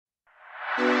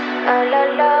La la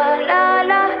la la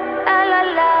la la la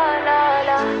la la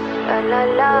la la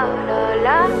la la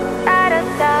la da da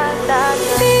da da.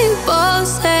 People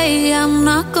say I'm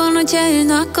not gonna change,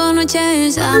 not gonna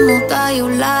change. I know that you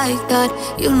like that.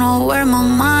 You know where my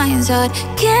mind's at.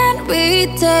 Can't be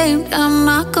tamed. I'm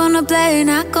not gonna play,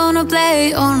 not gonna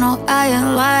play. Oh no, I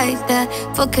ain't like that.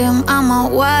 Fuck him, I'm a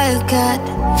wildcat.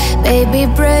 Baby,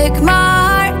 break my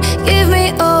heart. Give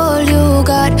me all you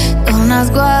got. Don't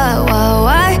ask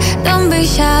why. Don't be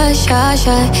shy, shy,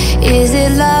 shy. Is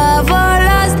it love or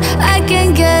lust? I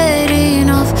can't get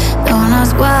enough. Don't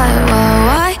ask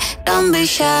why. Don't be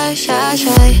shy, shy,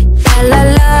 shy. La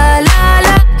la la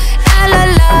la la la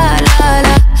la la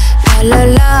la la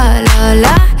la la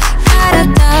la da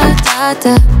da da da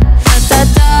da da da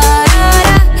da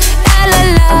la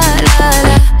la la la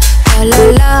la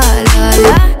la la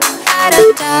la da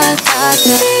da da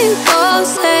da. People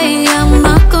say I'm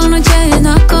not gonna change,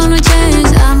 not gonna change.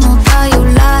 I know that you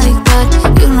like that.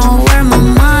 You know where my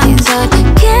mind's at.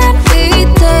 Can't be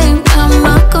tamed. I'm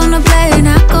not gonna play,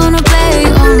 not gonna play.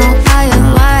 Oh no, I ain't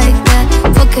like that.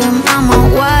 Fuck him, I'm a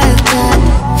wildcat.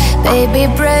 Baby,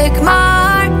 break my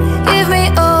heart. Give me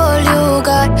all you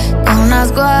got. Don't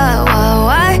ask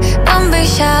why. Don't be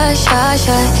shy, shy,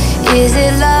 shy. Is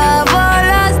it love or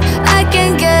lust? I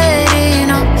can't get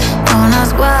enough. Don't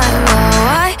ask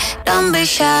why. Don't be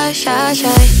shy, shy,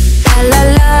 shy. La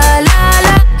la la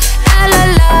la la la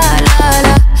la la la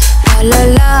la la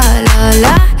la la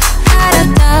la da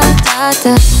da da da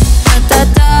da da da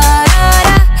da la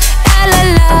la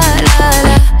la la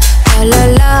la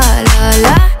la la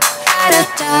la da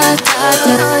da da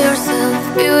da. Know yourself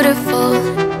beautiful.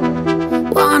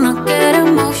 Wanna get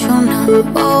emotional.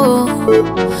 Oh,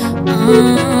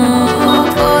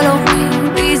 follow me,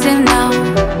 reason now.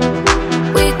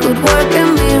 We could work a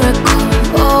miracle.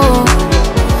 Oh,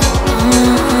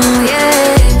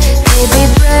 yeah. Baby,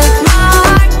 break my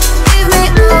heart. Give me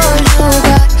all you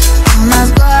got. Don't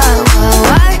ask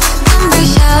why. Don't be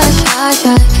shy, shy,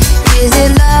 shy. Is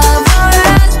it love or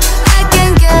lust? I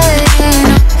can't get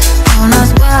enough. Don't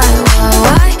ask why.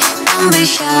 Don't be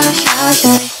shy, shy,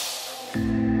 shy.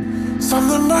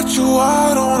 Something about you,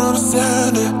 I don't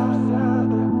understand it.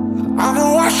 I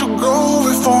know I should go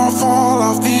before I fall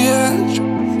off the edge.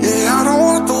 Yeah, I don't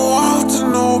want the world to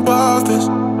know about this.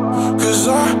 Cause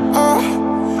I'm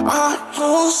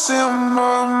losing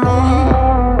my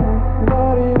mind.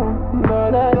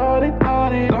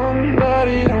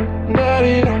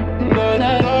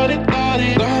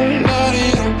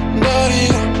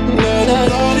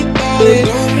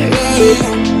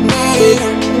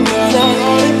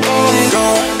 Go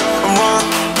and run.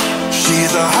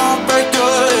 She's a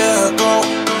heartbreaker, yeah. Go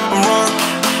and run.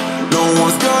 No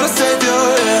one's gonna save you,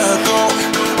 yeah. Go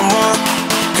and run.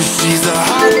 Cause she's a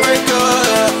heartbreaker,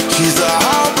 yeah. She's a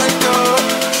heartbreaker.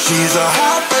 She's a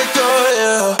heartbreaker,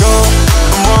 yeah. Go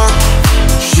and run.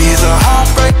 She's a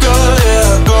heartbreaker,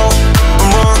 yeah. Go and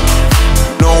run.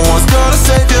 No one's gonna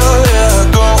save you, yeah.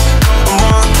 Go and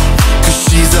run. Cause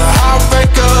she's a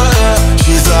heartbreaker, yeah.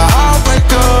 She's a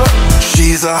heartbreaker.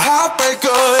 She's a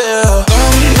heartbreaker, yeah.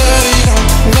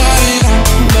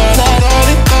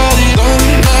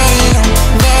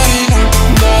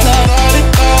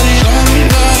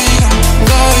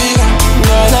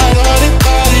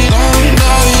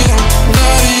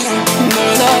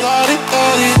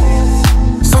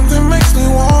 Something makes me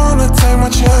wanna take my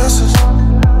chances.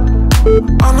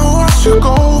 I know I should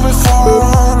go before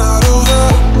I run out of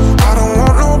there. I don't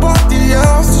want nobody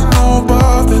else to know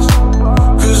about this.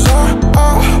 Cause I'm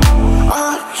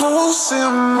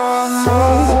losing my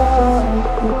mind.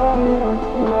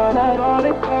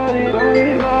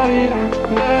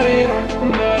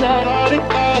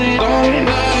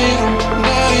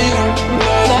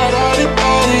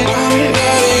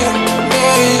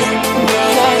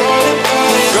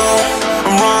 Go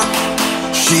and run.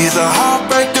 She's a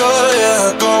heartbreaker,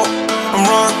 yeah. Go and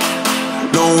run.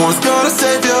 No one's gonna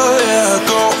save you, yeah.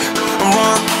 Go and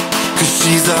run. Cause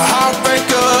she's a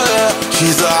heartbreaker, yeah.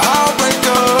 She's a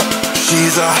heartbreaker.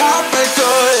 She's a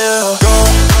heartbreaker, yeah. Go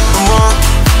and run.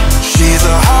 She's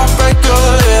a heartbreaker,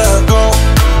 yeah. Go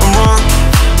and run.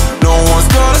 No one's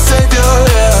gonna save you,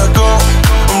 yeah. Go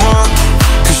and run.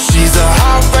 Cause she's a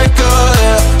heartbreaker,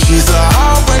 yeah. She's a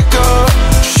heartbreaker.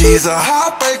 She's a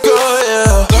heartbreaker,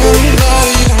 yeah.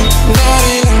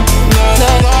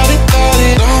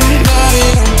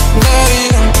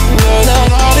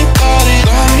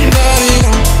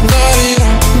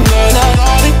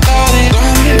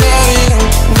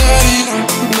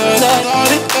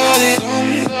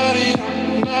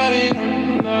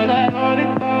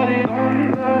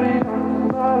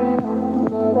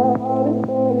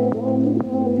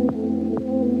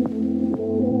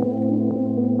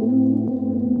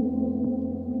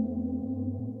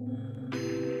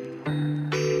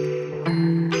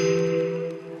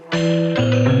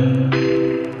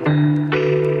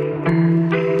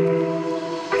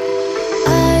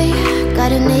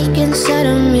 inside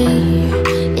of me.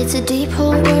 It's a deep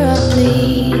hole where I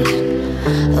bleed.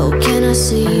 Oh, can I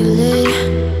seal it?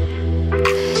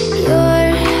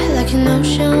 You're like an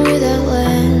ocean without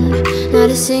land, not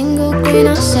a single grain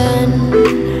of sand.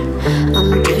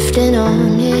 I'm drifting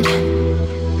on it.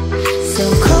 So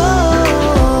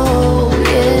cold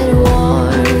yet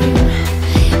warm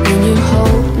when you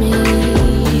hold me,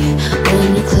 when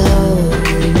you close.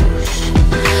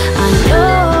 I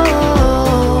know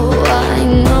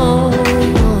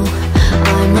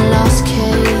I'm a lost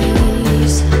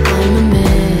case, I'm a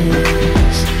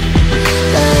mess.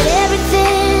 But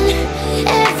everything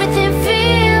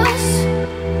feels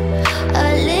a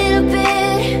little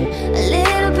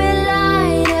bit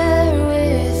lighter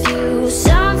with you.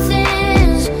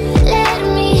 Something's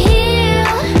letting me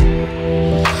heal.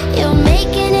 You're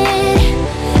making it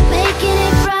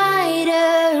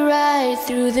brighter right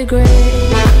through the gray.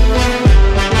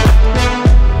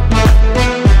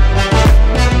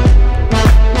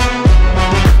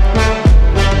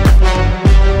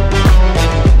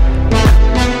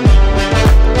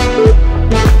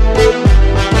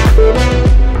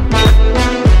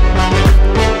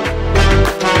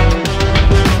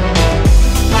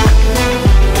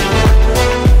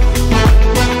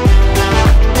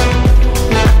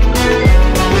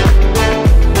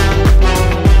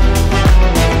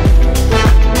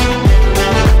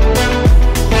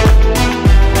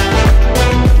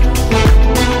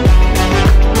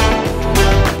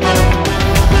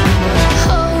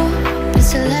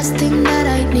 It's the last thing that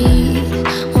I need.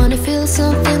 Wanna feel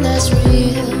something that's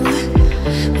real.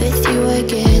 With you I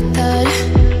get that.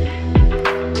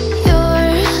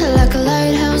 You're like a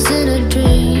lighthouse in a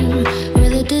dream,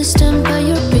 really distant but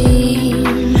your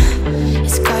beam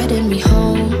is guiding me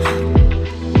home.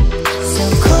 So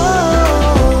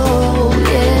cold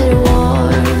yet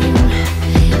warm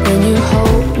when you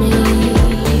hold me,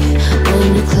 when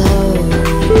you close.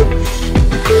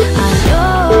 I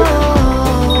know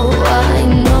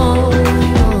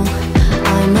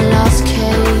I'm a lost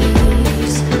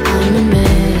case, I'm a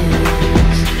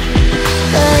mess.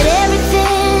 But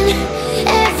everything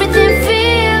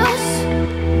feels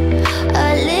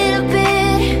a little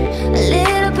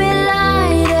bit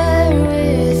lighter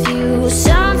with you.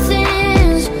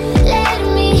 Something's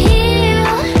letting me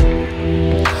heal.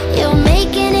 You're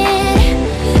making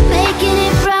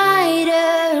it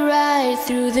brighter right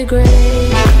through the gray.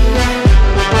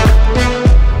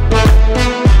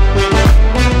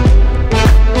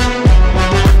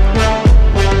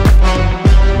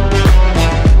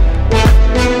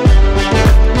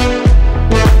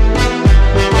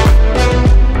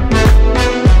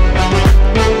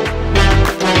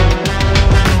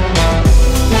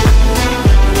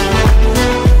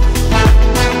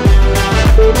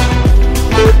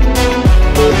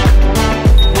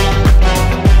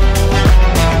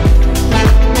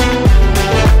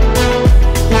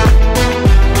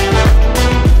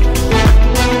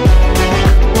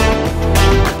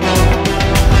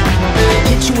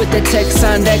 With the text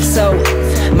on XO,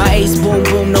 my ace boom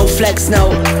boom, no flex, no.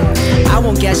 I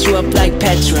won't gas you up like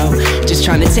petrol, just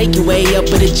trying to take you way up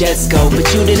where the jets go. But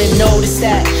you didn't notice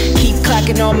that. Keep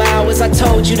clocking all my hours, I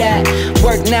told you that.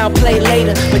 Work now, play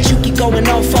later, but you keep going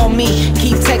off on me.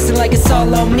 Keep texting like it's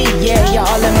all on me. Yeah, you're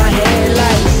all in my head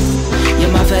like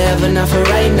you're my forever, not for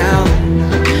right now.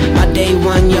 My day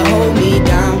one, you hold me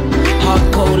down.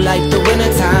 Hard cold like the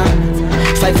wintertime.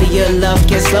 Fight for your love,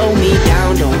 can't slow me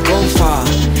down. Don't go far,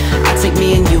 I take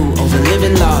me and you over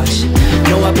living large.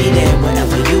 Know I'll be there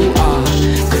wherever you are,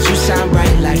 cause you shine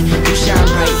bright like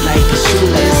a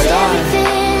shooting star.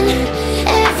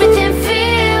 Everything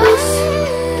feels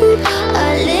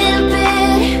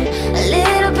A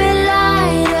little bit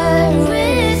lighter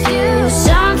with you.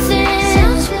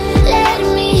 Something's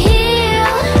letting me heal.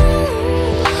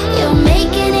 You're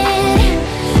making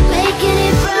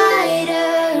it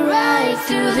brighter right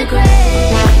through the gray.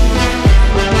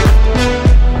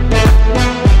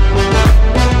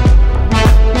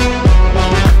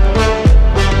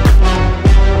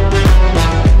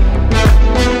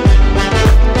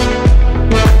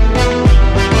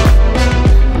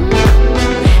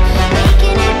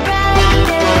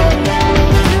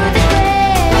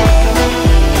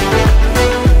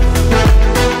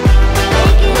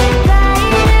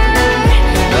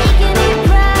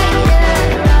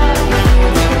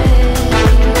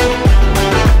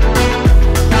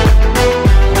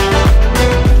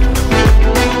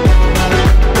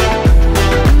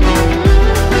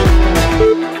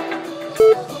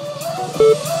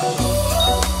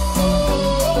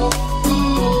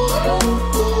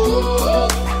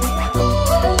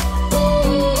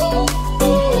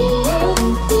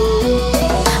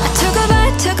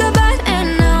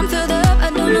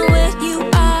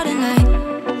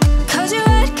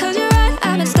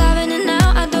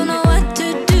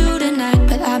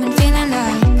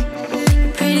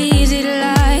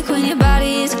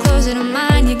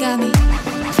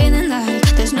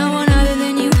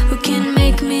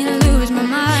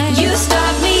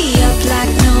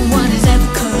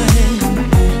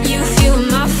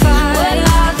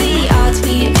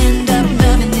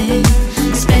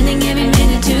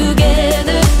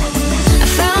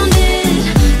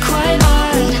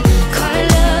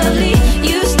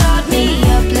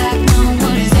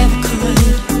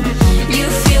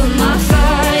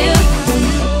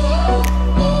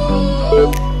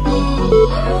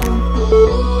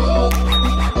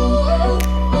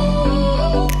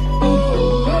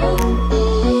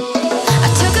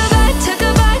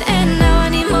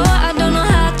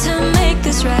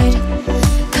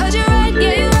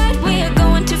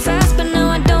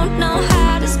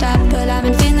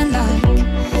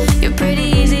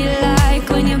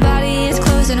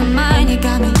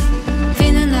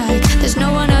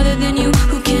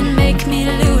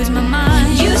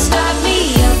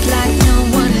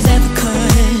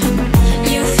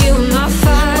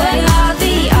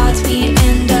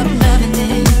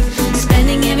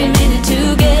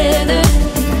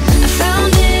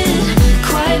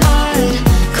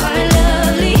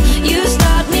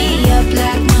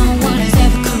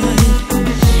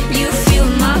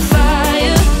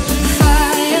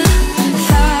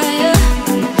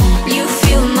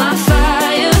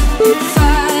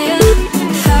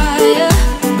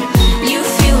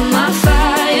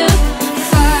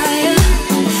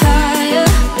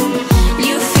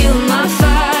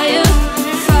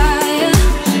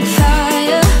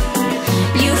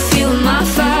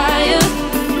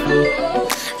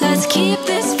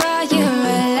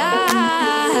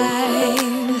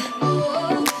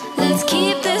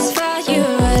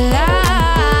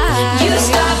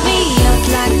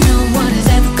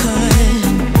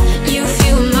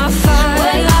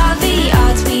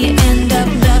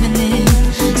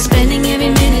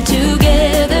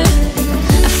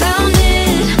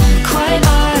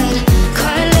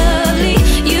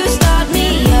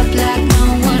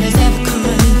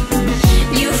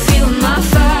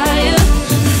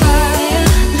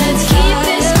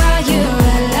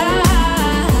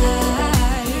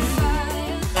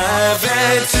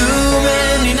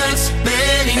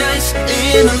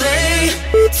 in LA.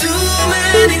 Too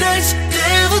many nights,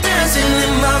 devil dancing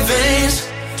in my veins.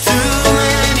 Too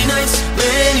many nights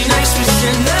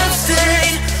wishing I'd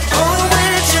stayed home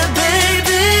with you,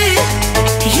 baby.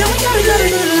 Yeah, we got a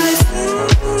good life.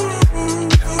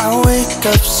 I wake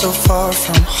up so far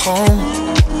from home,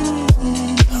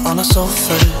 on a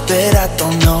sofa that I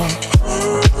don't know.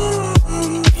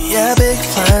 Yeah, big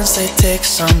plans, they take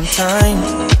some time.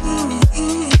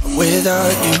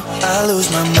 Without you, I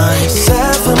lose my mind.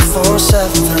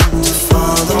 747 to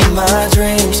follow my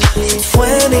dreams.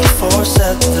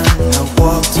 24/7, I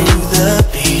walk to the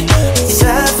beat.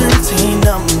 17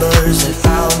 numbers that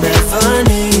I'll never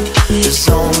need. There's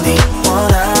only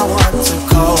one I want to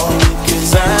call.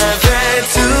 'Cause I've had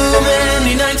too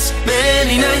many nights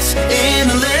in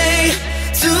LA.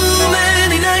 Too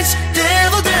many nights,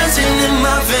 devil dancing in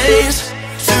my veins.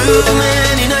 Too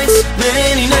many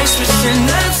nights wishing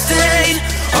I'd stayed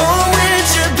home with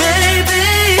you, baby.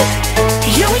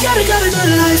 Yeah, we got a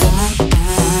good life.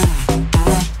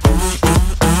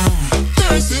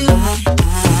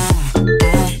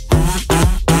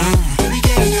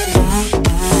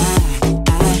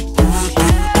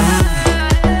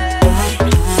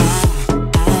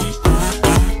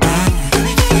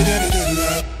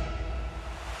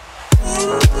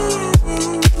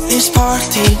 These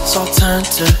parties all turn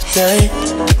to day.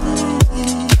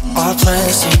 Our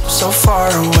plans seem so far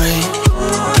away.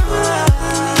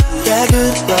 Yeah,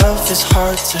 good love is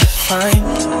hard to find.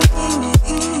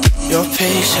 You're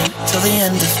patient till the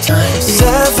end of time.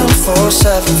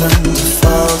 747 to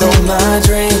follow my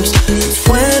dreams.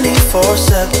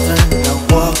 24/7, I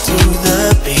walk to the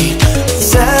beat.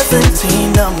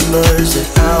 17 numbers that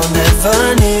I'll never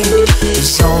need.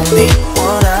 There's only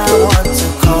one I want to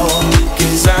call.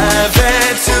 'Cause I've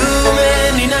had too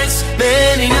many nights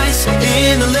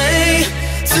in LA.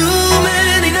 Too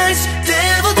many nights,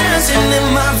 devil dancing in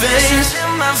my veins.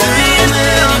 Too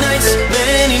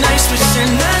many nights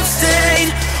wishing I'd stayed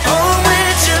home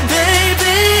with you,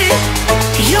 baby.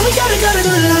 Yeah, we got a good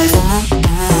life.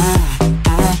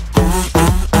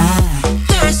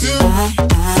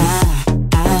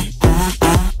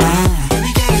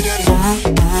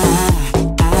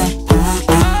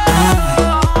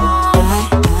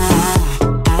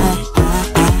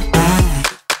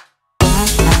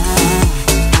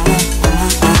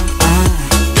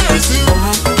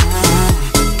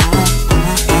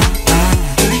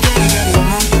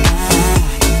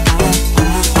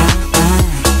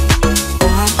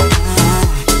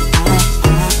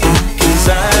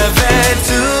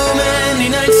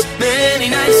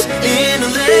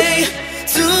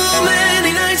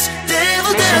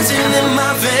 In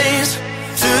my veins.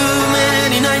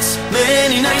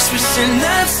 Many nights wishing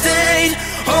I'd stayed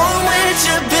home with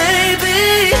you, baby.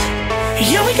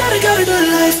 Yeah, we got a good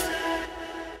life.